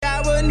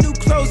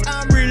Ghost,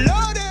 I'm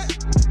reloaded.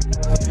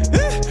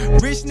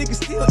 Rich nigga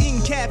still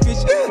eating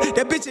catfish.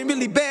 That bitch ain't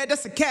really bad,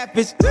 that's a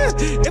catfish.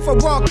 If I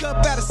walk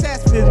up out of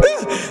Sassville,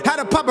 how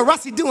the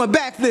paparazzi doing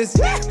backflips?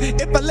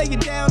 If I lay you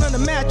down on the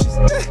mattress,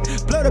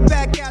 blow the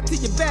back out to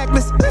your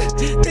backless.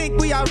 Think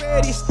we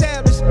already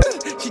established.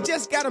 She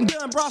just got them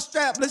done, bra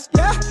strapless.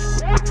 Yeah.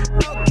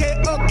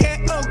 Okay.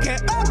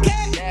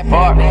 That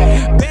part.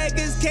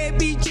 Beggars can't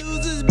be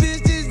choosers,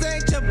 bitches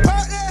ain't your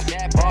partner.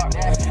 That part.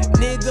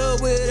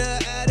 Nigga with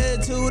an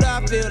attitude,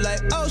 I feel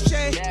like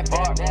O'Shea. That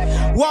part.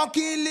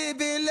 Walking,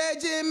 living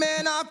legend,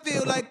 man, I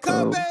feel like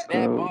Kobe.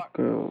 Go.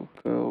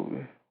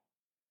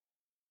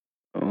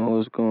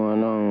 What's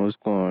going on?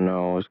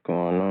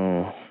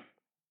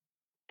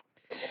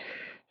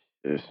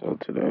 Yeah, so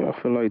today I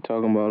feel like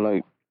talking about,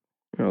 like,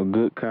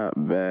 good cop,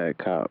 bad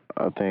cop.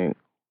 I think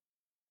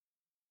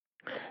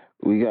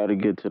we got to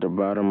get to the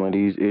bottom of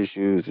these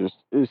issues.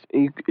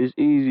 It's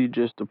easy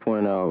just to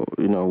point out,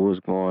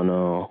 what's going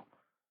on,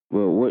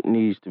 but what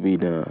needs to be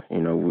done.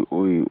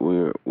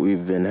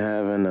 We've been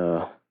having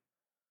a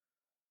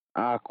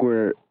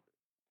awkward,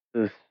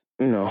 just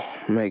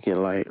make it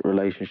like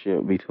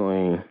relationship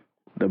between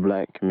the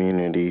black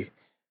community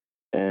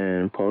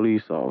and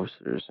police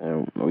officers,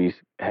 and we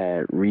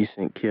had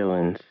recent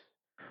killings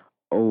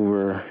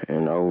over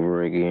and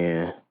over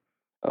again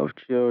of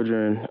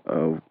children,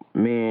 of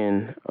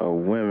men, of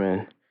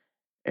women,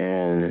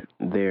 and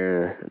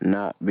there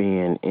not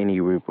being any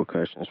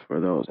repercussions for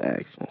those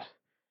actions.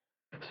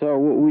 So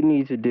what we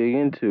need to dig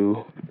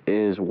into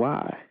is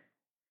why.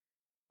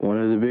 One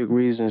of the big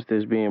reasons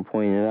that's being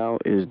pointed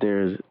out is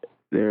there's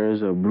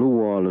a blue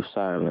wall of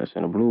silence,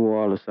 and a blue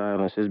wall of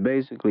silence is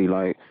basically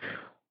like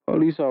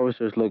police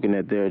officers looking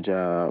at their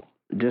job,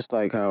 just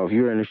like how if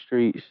you're in the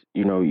streets,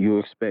 you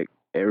expect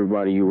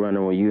everybody you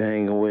running with, you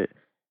hanging with,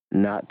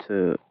 not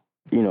to,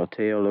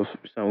 tell if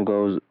something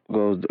goes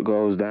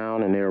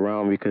down and they're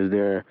around, because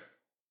they're,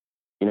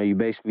 you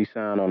basically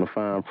sign on the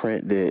fine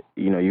print that,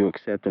 you're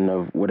accepting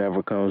of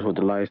whatever comes with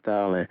the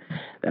lifestyle, and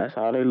that's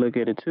how they look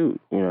at it too.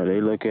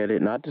 They look at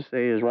it not to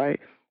say it's right,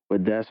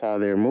 but that's how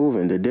they're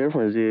moving. The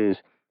difference is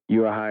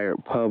you're a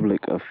hired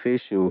public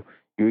official,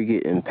 you're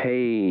getting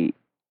paid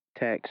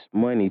tax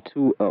money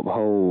to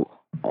uphold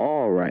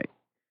all right.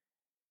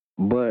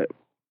 But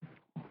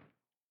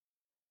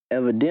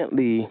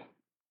evidently,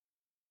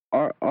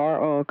 are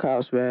all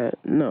cops bad?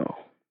 No.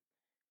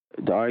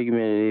 The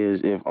argument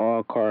is, if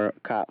all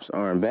cops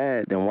aren't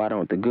bad, then why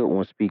don't the good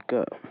ones speak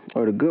up?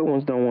 Or the good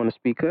ones don't want to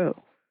speak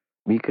up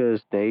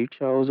because they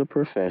chose a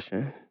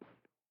profession.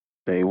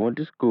 They went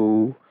to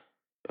school.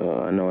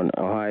 I know in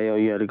Ohio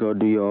you had to go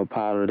do your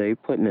pilot. They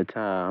put in the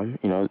time.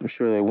 I'm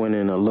sure they went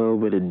in a little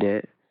bit of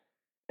debt.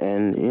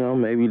 And,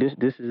 maybe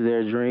this is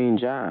their dream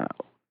job.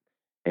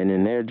 And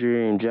in their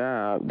dream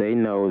job, they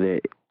know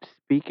that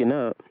speaking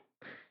up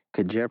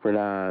could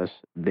jeopardize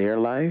their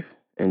life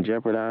and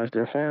jeopardize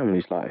their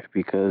family's life,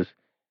 because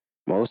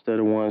most of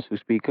the ones who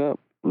speak up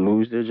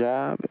lose their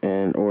job,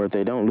 or if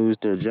they don't lose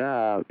their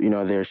job,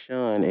 they're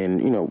shunned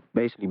and,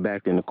 basically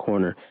backed in the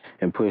corner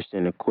and pushed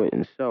into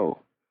quitting. So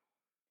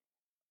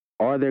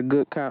are there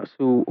good cops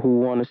who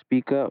want to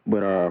speak up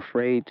but are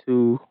afraid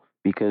to,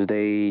 because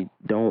they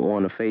don't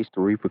want to face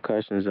the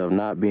repercussions of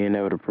not being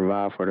able to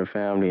provide for their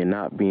family and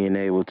not being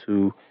able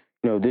to,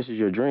 if this is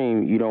your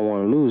dream, you don't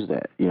want to lose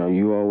that.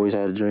 You always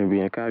had a dream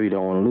being a cop, you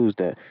don't want to lose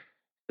that.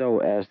 So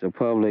as the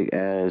public,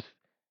 as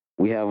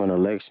we have an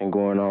election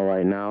going on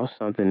right now,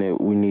 something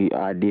that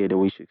idea that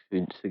we should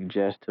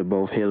suggest to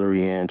both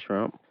Hillary and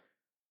Trump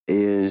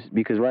is,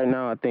 because right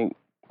now I think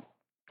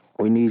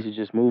we need to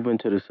just move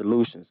into the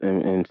solutions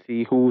and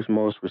see who's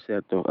most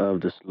receptive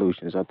of the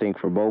solutions. I think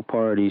for both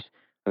parties,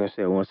 like I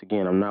said, once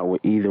again, I'm not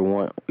with either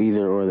or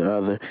the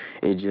other.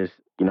 It just,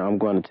 I'm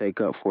going to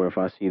take up for if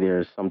I see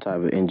there's some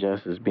type of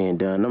injustice being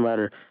done, no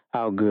matter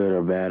how good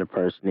or bad a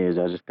person is.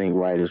 I just think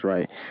right is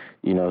right,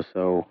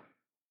 so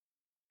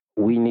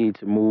we need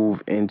to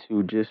move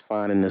into just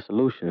finding the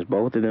solutions.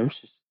 Both of them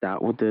should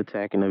stop with the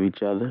attacking of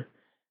each other.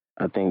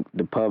 I think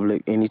the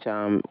public,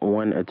 anytime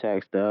one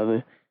attacks the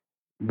other,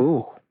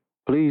 boo.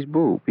 Please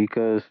boo,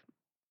 because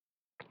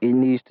it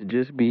needs to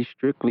just be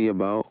strictly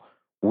about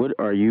what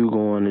are you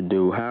going to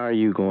do, how are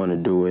you going to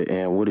do it,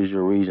 and what is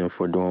your reason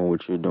for doing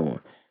what you're doing.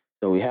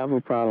 So we have a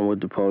problem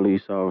with the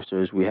police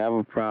officers. We have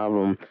a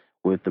problem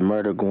with the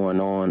murder going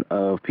on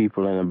of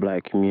people in the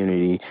black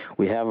community.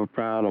 We have a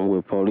problem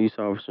with police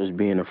officers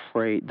being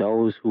afraid,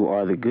 those who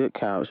are the good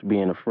cops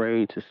being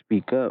afraid to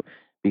speak up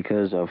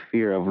because of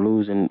fear of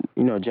losing,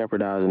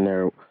 jeopardizing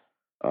their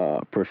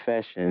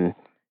profession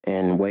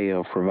and way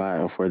of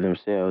providing for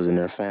themselves and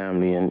their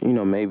family, and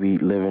maybe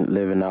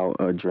living out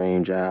a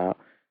dream job.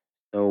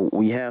 So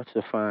we have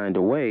to find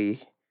a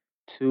way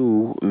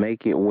to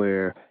make it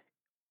where,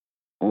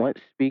 once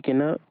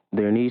speaking up,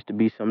 there needs to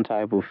be some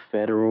type of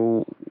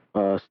federal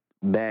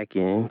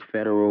backing,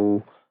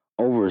 federal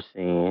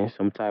overseeing,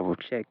 some type of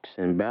checks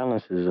and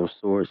balances of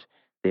sorts,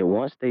 that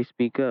once they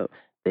speak up,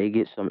 they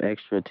get some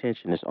extra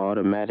attention. It's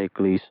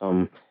automatically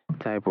some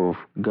type of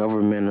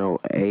governmental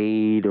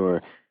aid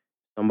or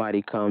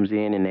somebody comes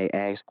in and they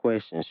ask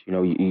questions,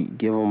 you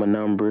give them a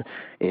number.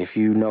 If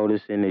you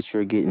noticing that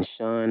you're getting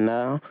shunned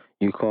now,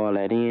 you call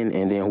that in,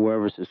 and then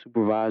whoever's the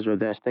supervisor of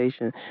that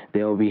station,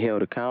 they'll be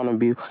held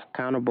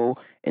accountable.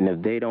 And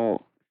if they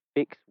don't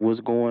fix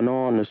what's going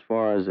on, as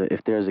far as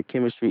if there's a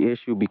chemistry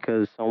issue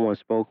because someone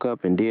spoke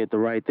up and did the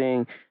right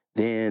thing,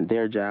 then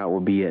their job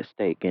will be at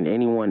stake. And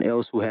anyone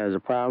else who has a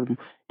problem,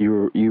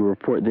 you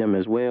report them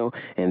as well,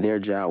 and their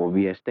job will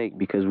be at stake,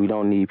 because we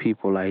don't need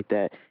people like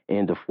that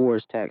in the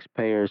force.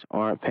 Taxpayers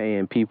aren't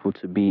paying people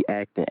to be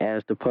acting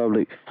as the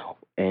public.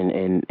 And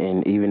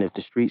even if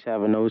the streets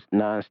have a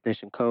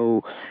non-snitching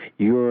code,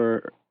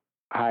 you're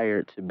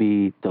hired to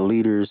be the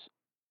leaders,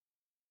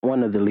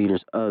 one of the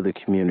leaders of the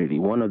community,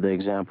 one of the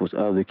examples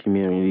of the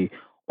community,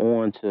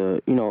 on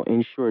to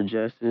ensure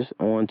justice,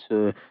 on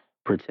to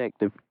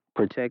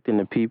protecting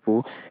the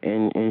people,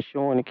 and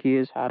showing the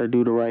kids how to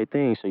do the right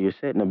thing. So you're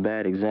setting a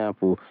bad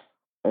example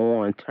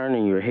on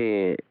turning your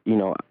head,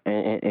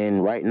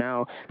 and right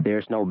now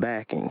there's no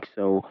backing.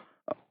 So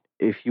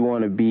if you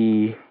want to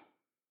be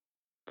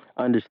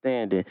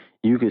understanding,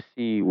 you can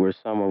see where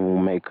some of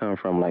them may come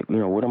from. Like,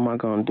 what am I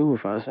going to do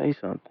if I say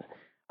something?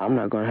 I'm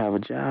not going to have a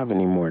job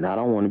anymore, and I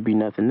don't want to be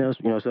nothing else.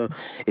 So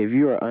if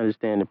you're an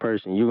understanding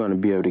person, you're going to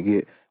be able to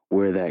get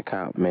where that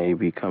cop may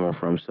be coming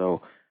from.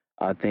 So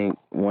I think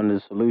one of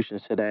the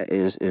solutions to that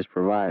is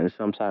providing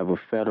some type of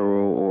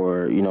federal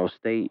or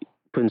state,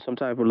 putting some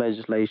type of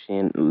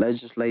legislation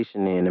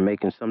in, and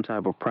making some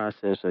type of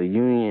process, a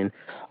union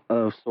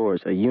of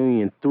sorts, a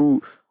union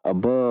through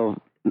above,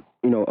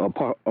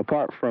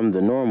 apart from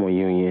the normal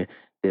union,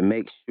 that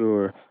makes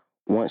sure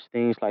once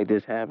things like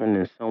this happen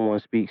and someone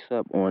speaks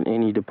up on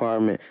any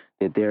department,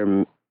 that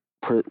they're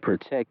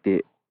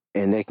protected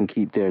and they can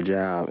keep their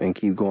job and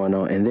keep going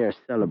on, and they're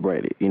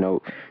celebrated.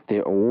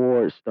 Their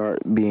awards start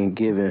being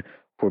given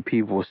for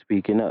people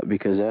speaking up,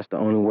 because that's the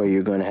only way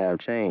you're going to have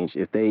change.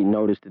 If they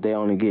notice that they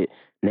only get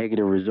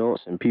negative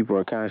results and people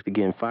are constantly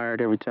getting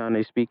fired every time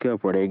they speak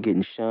up, or they're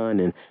getting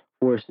shunned and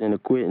forced into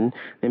quitting,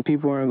 then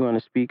people aren't going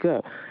to speak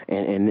up,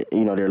 and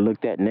they're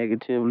looked at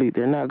negatively.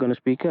 They're not going to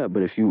speak up.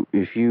 But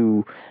if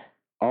you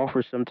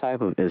offer some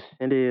type of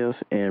incentive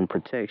and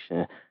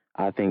protection,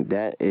 I think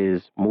that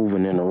is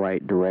moving in the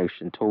right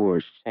direction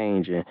towards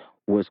changing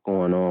what's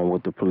going on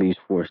with the police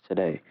force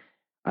today.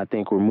 I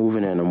think we're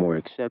moving in a more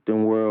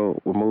accepting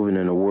world. We're moving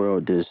in a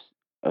world that's,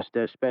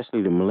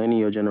 especially the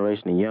millennial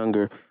generation and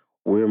younger,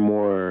 we're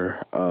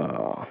more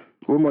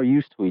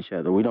used to each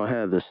other. We don't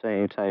have the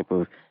same type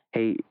of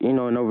hate, and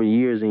over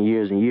years and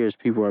years and years,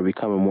 people are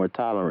becoming more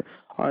tolerant.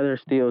 Are there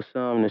still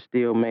some that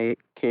still may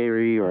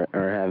carry or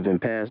have been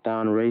passed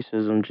down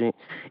racism?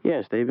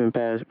 Yes, they've been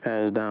passed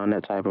down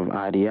that type of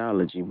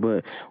ideology,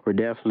 but we're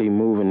definitely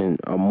moving in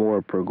a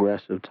more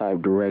progressive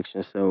type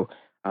direction. So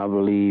I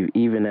believe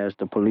even as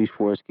the police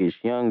force gets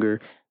younger,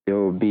 there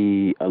will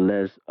be a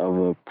less of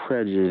a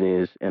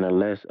prejudice and a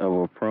less of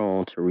a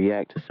prone to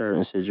react to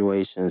certain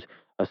situations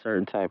a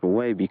certain type of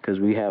way, because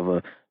we have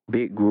a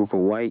big group of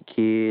white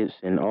kids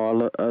and all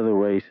the other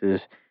races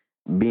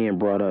being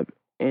brought up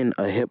in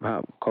a hip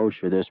hop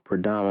culture that's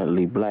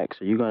predominantly black.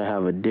 So you're going to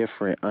have a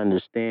different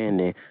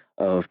understanding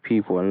of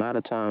people. And a lot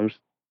of times,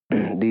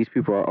 these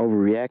people are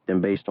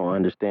overreacting based on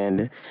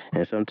understanding,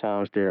 and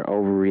sometimes they're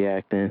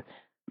overreacting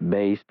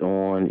based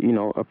on,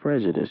 a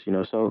prejudice,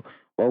 So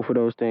both of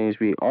those things,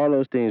 all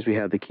those things we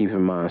have to keep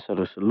in mind. So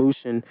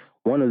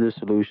one of the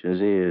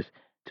solutions is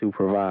to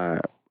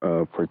provide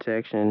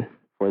protection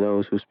for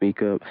those who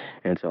speak up,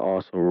 and to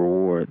also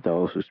reward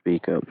those who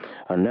speak up.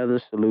 Another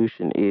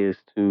solution is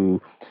to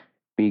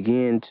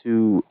begin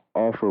to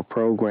offer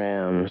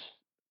programs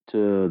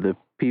to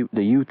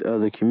the youth of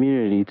the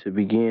community, to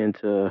begin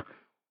to,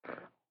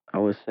 I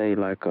would say,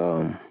 like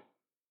a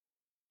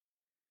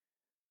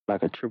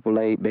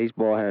AAA,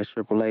 baseball has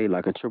AAA,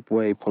 like a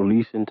AAA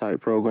policing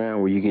type program,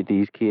 where you get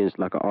these kids,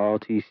 like a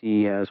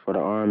ROTC has for the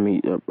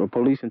Army, a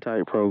policing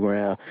type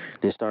program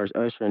that starts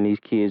ushering these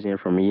kids in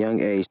from a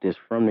young age, that's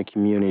from the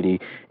community,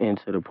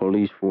 into the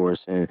police force,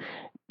 and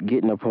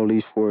getting a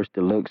police force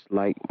that looks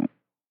like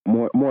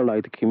more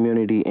like the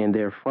community, and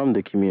they're from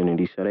the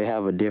community, so they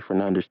have a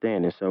different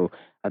understanding. So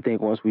I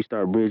think once we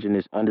start bridging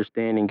this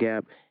understanding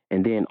gap,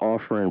 and then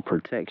offering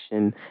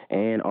protection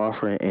and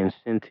offering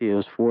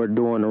incentives for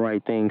doing the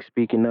right thing,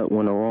 speaking up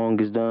when the wrong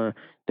is done,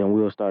 then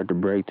we'll start to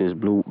break this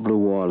blue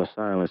wall of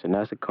silence. And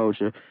that's a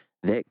culture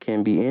that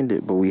can be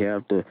ended, but we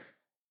have to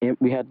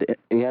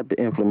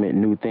implement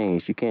new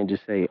things. You can't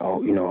just say,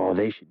 oh,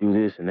 they should do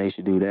this and they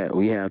should do that.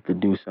 We have to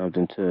do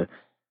something to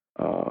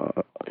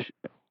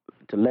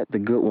let the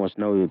good ones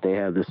know that they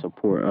have the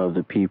support of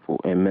the people,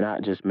 and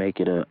not just make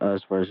it a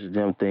us versus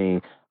them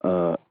thing.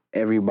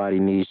 Everybody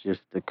needs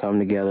just to come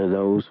together.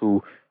 Those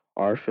who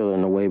are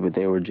feeling the way, but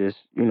they were just,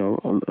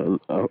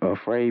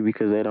 afraid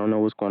because they don't know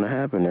what's going to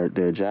happen.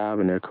 Their job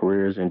and their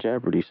career is in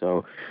jeopardy.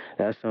 So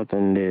that's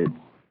something that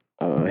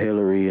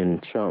Hillary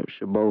and Trump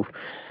should both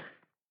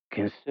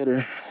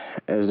consider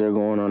as they're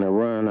going on a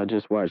run. I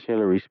just watched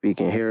Hillary speak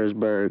in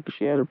Harrisburg.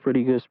 She had a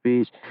pretty good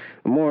speech.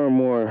 The more and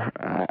more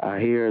I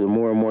hear, the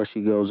more and more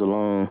she goes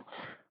along,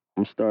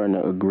 I'm starting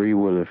to agree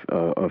with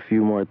a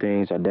few more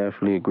things. I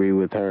definitely agree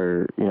with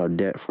her,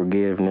 debt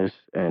forgiveness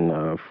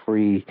and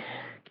free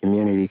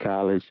community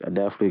college. I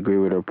definitely agree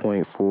with her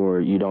point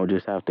for you don't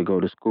just have to go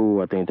to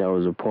school. I think that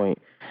was a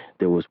point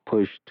that was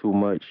pushed too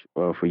much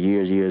for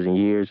years and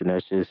years, and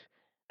that's just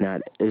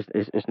not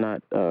it's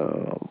not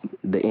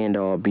the end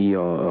all be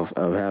all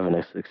of having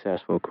a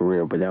successful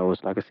career. But that was,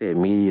 like I said,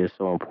 media is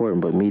so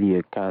important. But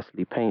media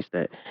constantly paints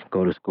that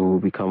go to school,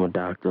 become a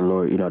doctor,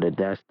 lawyer.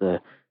 That's the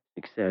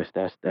success.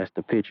 That's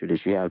the picture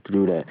that you have to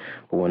do that.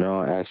 But when in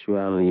all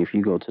actuality, if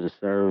you go to the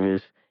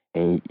service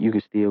and you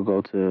can still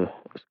go to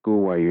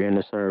school while you're in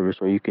the service,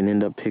 or you can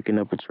end up picking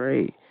up a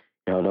trade.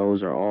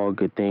 Those are all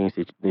good things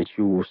that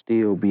you will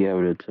still be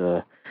able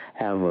to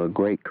have a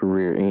great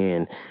career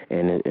in,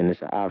 and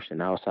it's an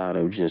option outside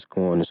of just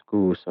going to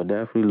school. So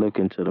definitely look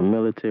into the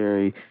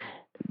military.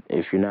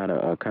 If you're not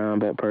a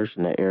combat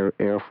person, the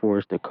Air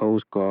Force, the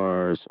Coast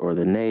Guards, or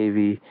the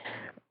Navy,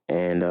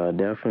 and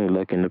definitely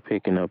look into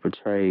picking up a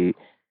trade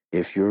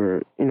if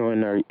you're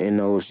in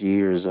those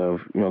years of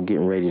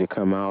getting ready to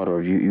come out,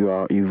 or if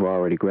you've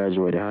already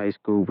graduated high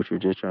school but you're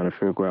just trying to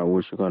figure out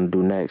what you're going to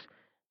do next.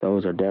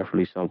 Those are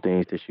definitely some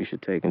things that you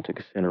should take into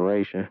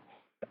consideration.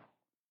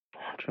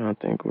 I'm trying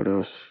to think what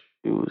else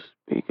she was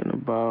speaking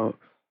about.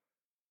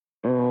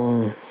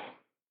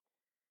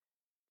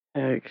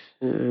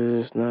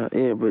 Taxes, not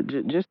it, but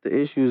just the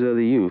issues of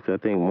the youth. I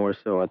think more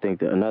so. I think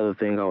that another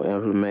thing I'll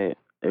implement,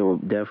 it will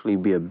definitely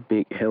be a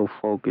big health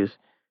focus.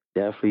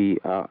 Definitely,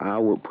 I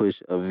would push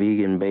a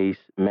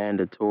vegan-based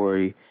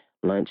mandatory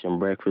lunch and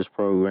breakfast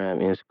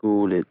program in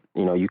school that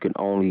you can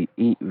only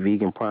eat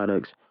vegan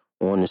products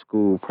on the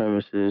school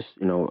premises.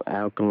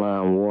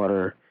 Alkaline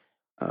water,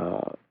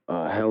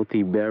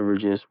 healthy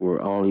beverages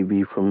will only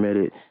be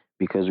permitted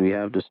because we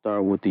have to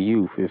start with the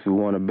youth. If we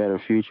want a better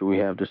future, we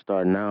have to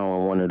start now.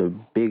 And one of the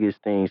biggest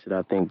things that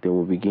I think that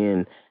will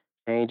begin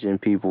changing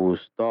people's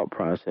thought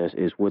process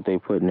is what they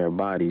put in their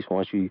bodies.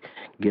 Once you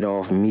get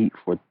off meat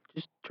for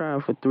just try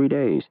it for 3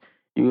 days,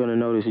 you're gonna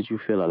notice that you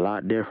feel a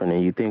lot different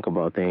and you think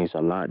about things a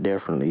lot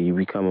differently. You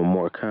become a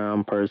more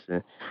calm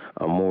person,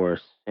 a more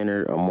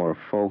centered, a more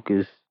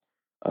focused,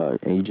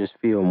 and you just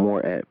feel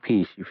more at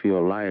peace. You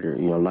feel lighter.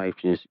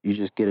 You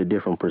just get a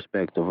different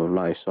perspective of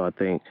life. So I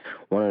think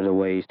one of the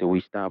ways that we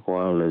stop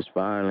all this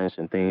violence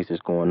and things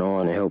that's going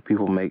on and help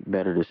people make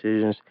better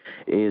decisions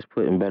is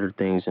putting better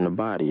things in the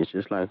body. It's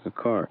just like a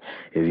car.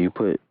 If you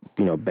put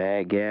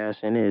bad gas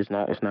in it, it's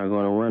not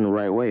going to run the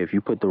right way. If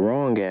you put the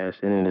wrong gas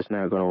in it, it's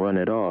not going to run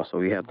at all. So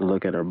we have to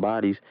look at our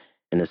bodies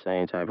in the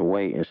same type of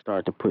way and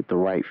start to put the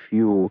right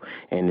fuel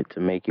in it to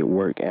make it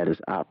work at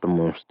its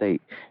optimum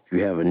state. If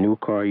you have a new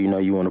car, you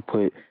want to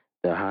put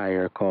the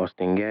higher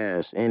costing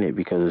gas in it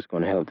because it's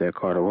going to help that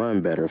car to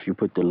run better. If you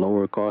put the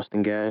lower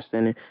costing gas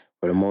in it,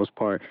 for the most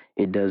part,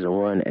 it doesn't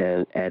run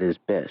at its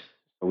best.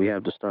 So we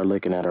have to start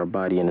looking at our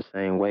body in the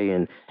same way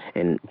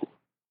and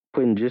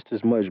putting just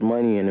as much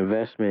money and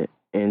investment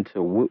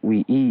into what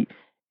we eat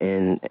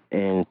and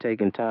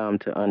taking time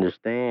to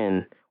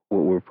understand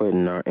what we're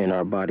putting in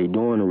our body,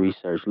 doing the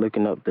research,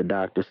 looking up the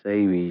Dr.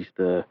 Sabies,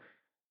 the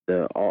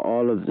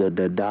all of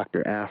the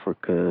Dr.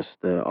 Africas,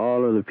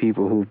 all of the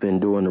people who've been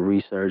doing the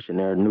research, and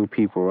there are new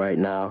people right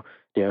now.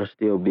 They're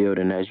still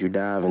building. As you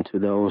dive into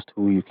those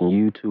two, you can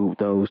YouTube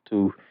those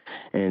two,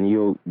 and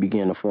you'll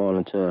begin to fall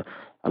into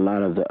a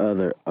lot of the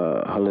other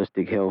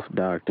holistic health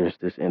doctors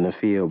that's in the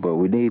field. But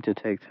we need to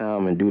take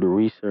time and do the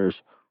research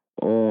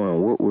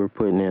on what we're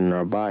putting in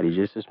our body.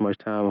 Just as much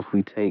time if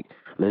we take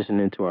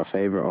listening to our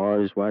favorite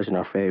artists, watching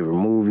our favorite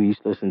movies,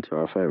 listening to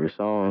our favorite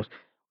songs.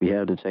 We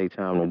have to take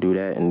time to do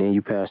that, and then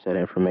you pass that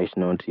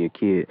information on to your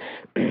kid.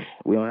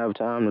 We don't have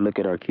time to look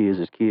at our kids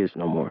as kids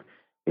no more.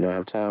 We don't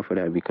have time for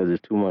that because there's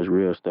too much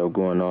real stuff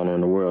going on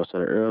in the world. So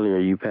the earlier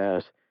you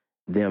pass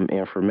them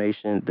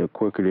information, the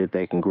quicker that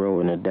they can grow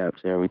and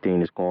adapt to everything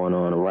that's going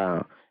on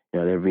around.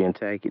 They're being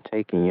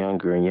taken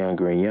younger and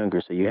younger and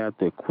younger. So you have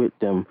to equip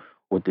them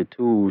with the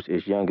tools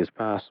as young as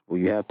possible.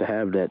 You have to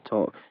have that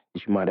talk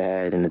that you might have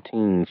had in the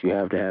teens. You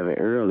have to have it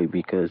early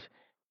because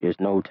there's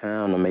no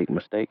time to make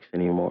mistakes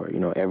anymore.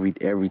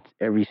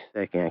 Every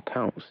second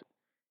counts,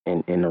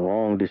 and the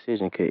wrong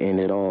decision could end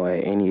it all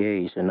at any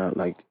age. They're not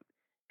like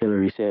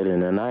Hillary said in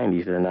the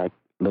 '90s. They're not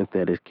looked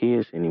at as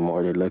kids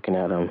anymore. They're looking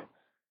at them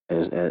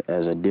as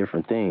a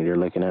different thing. They're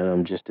looking at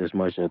them just as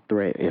much a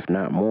threat, if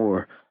not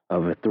more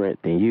of a threat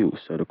than you.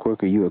 So the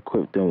quicker you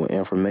equip them with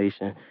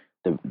information,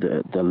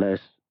 the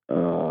less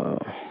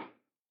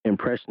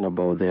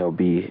impressionable they'll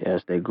be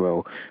as they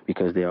grow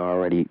because they'll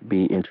already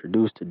be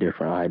introduced to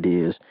different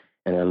ideas,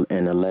 and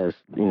the less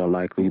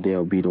likely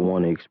they'll be the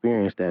one to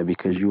experience that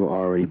because you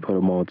already put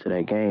them onto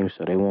that game,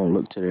 so they won't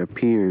look to their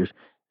peers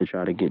to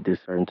try to get this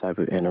certain type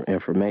of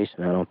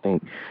information. I don't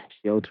think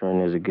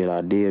sheltering is a good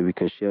idea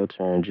because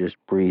sheltering just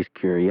breeds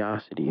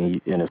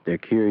curiosity, and if they're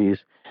curious,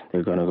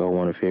 they're gonna go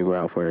want to figure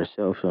out for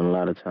themselves. And a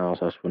lot of times,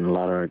 that's when a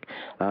lot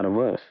of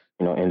us,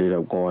 ended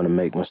up going to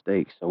make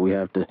mistakes. So we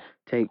have to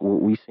take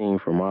what we've seen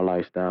from our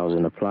lifestyles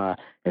and apply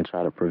and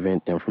try to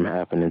prevent them from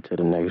happening to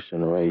the next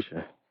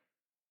generation.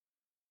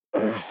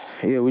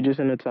 Yeah, we're just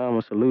in a time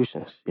of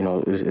solutions. You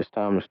know, it's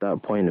time to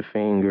stop pointing the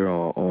finger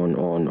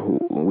on who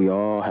we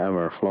all have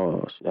our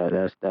flaws.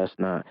 That's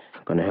not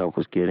going to help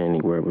us get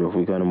anywhere. But if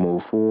we're going to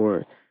move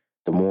forward,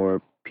 the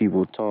more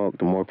people talk,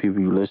 the more people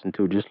you listen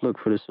to, just look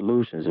for the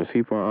solutions. If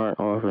people aren't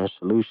offering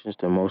solutions,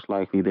 then most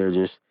likely they're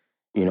just,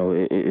 you know,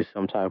 it's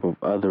some type of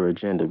other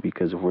agenda.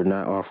 Because if we're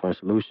not offering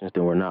solutions,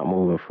 then we're not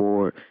moving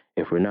forward.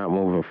 If we're not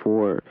moving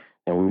forward,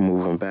 then we're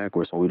moving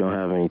backwards, and we don't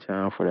have any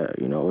time for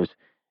that. You know,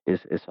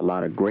 it's a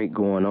lot of great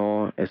going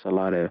on. It's a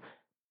lot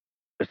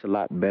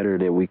better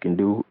that we can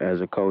do as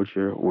a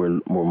culture.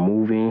 We're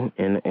moving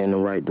in the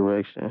right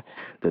direction.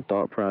 The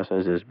thought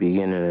process is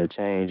beginning to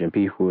change, and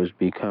people is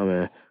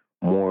becoming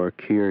more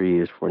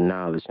curious for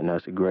knowledge, and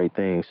that's a great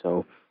thing.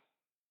 So,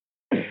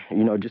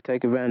 you know, just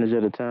take advantage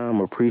of the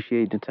time,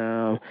 appreciate the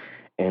time,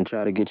 and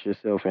try to get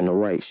yourself in the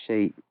right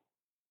shape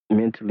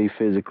mentally,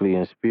 physically,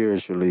 and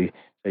spiritually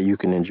so you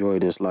can enjoy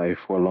this life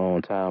for a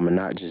long time and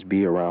not just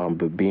be around,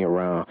 but be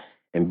around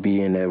and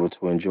being able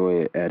to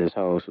enjoy it at its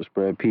whole. So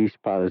spread peace,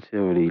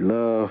 positivity,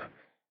 love.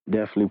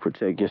 Definitely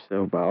protect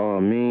yourself by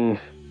all means.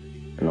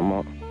 And I'm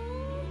out.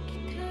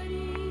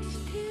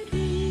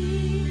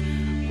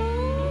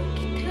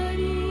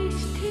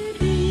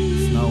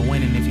 It's no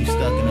winning if you're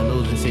stuck in a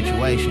losing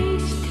situation.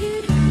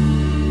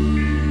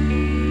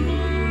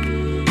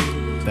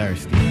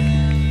 Thirsty.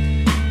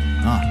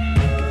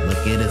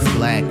 Look at us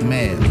black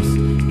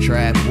males.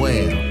 Trap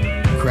well.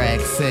 Crack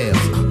sales.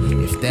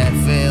 If that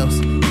fails,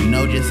 you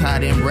know just how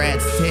them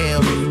rats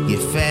tell. Get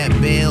fat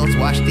bills,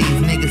 watch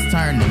these niggas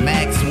turn to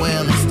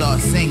Maxwell and start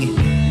singing.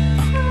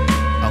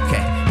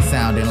 Okay,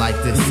 sounding like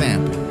this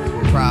sample.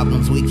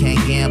 Problems we can't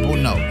gamble,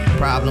 no.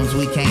 Problems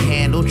we can't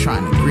handle.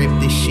 Trying to grip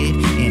this shit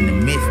in the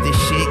midst of this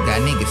shit.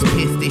 Got niggas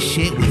pissed this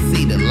shit. We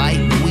see the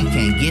light, but we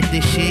can't get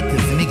this shit.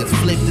 Cause niggas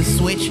flip the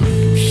switch.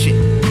 Shit.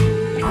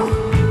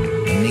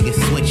 Niggas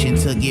switching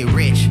to get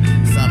rich.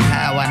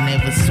 Somehow I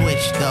never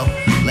switched though.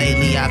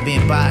 Lately I've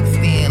been boxed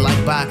in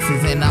like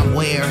boxes and I'm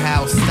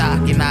warehouse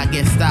stock. And I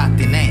get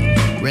stocked and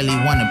ain't really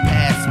wanna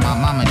pass my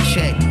mama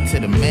check to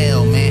the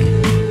mailman.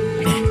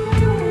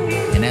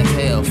 And that's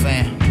hell,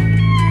 fam.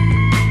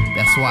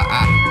 That's why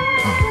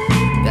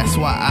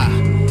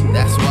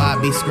I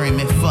be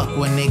screaming fuck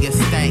when niggas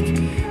stank.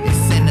 It's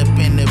sin up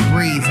in the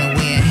breeze and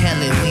we in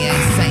hell and we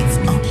ain't saints.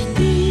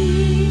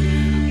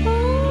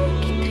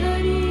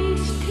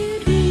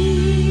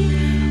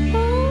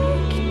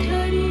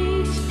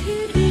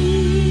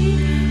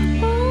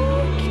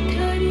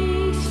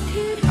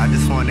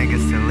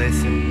 Niggas to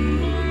listen.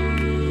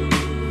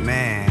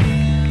 Man,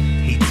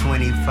 he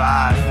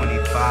 25,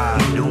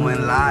 he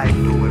doing life.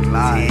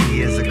 10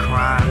 years of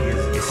crime.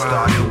 It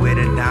started with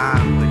a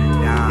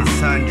dime. His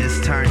son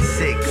just turned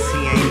 6. He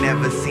ain't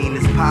never seen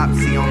his pops.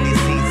 He only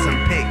seen some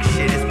pics.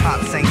 Shit, his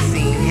pops ain't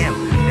seen him.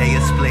 They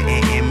a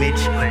splitting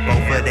image.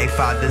 Both of they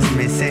fathers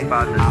missing.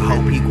 I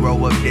hope he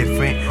grow up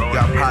different.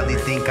 Y'all probably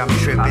think I'm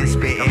tripping,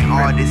 spitting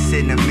all this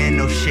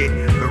sentimental shit,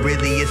 but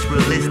really it's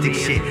realistic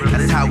shit.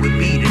 That's how it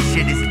be. The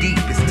shit is deep.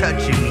 It's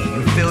touching me.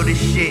 You feel this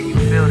shit?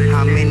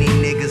 How many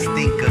niggas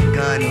think a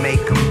gun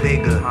make them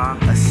bigger?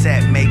 A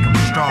set make them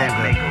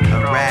stronger. A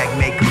rag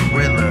make them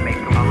realer.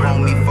 A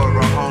homie for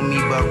a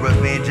homie, but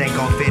revenge ain't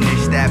gon'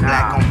 finish that.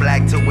 Black on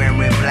black to wearing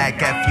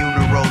black at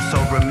funerals, so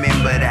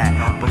remember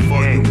that.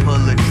 Before you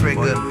pull a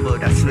trigger,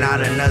 that's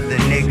not another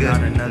nigga.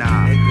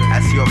 Nah,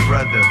 that's your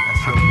brother.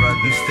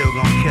 You still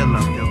gon' kill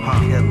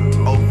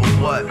him, over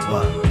what?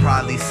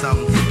 Probably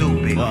something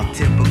stupid.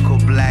 Typical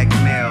black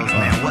males,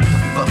 man. What the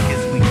fuck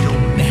is we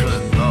doing?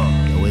 Good Lord.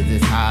 Yo, is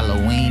this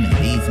Halloween or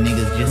these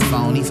niggas just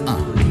phonies?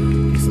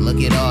 Just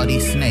look at all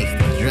these snakes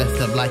that's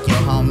dressed up like your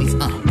homies.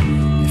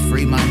 And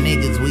free my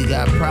niggas, we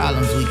got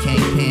problems we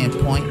can't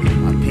pinpoint.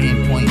 My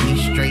pinpoint me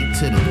straight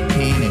to the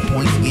pen and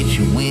points get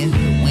you wins.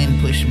 The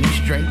wind push me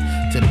straight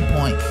to the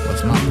point.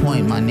 What's my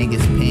point? My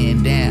niggas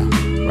pinned down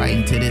right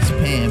into this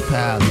pen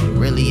pile.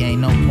 Really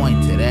ain't no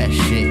point to that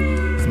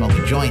shit. Smoke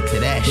a joint to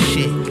that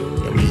shit.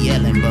 Yeah, we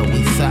yelling, but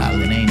we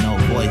silent. Ain't no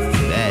voice.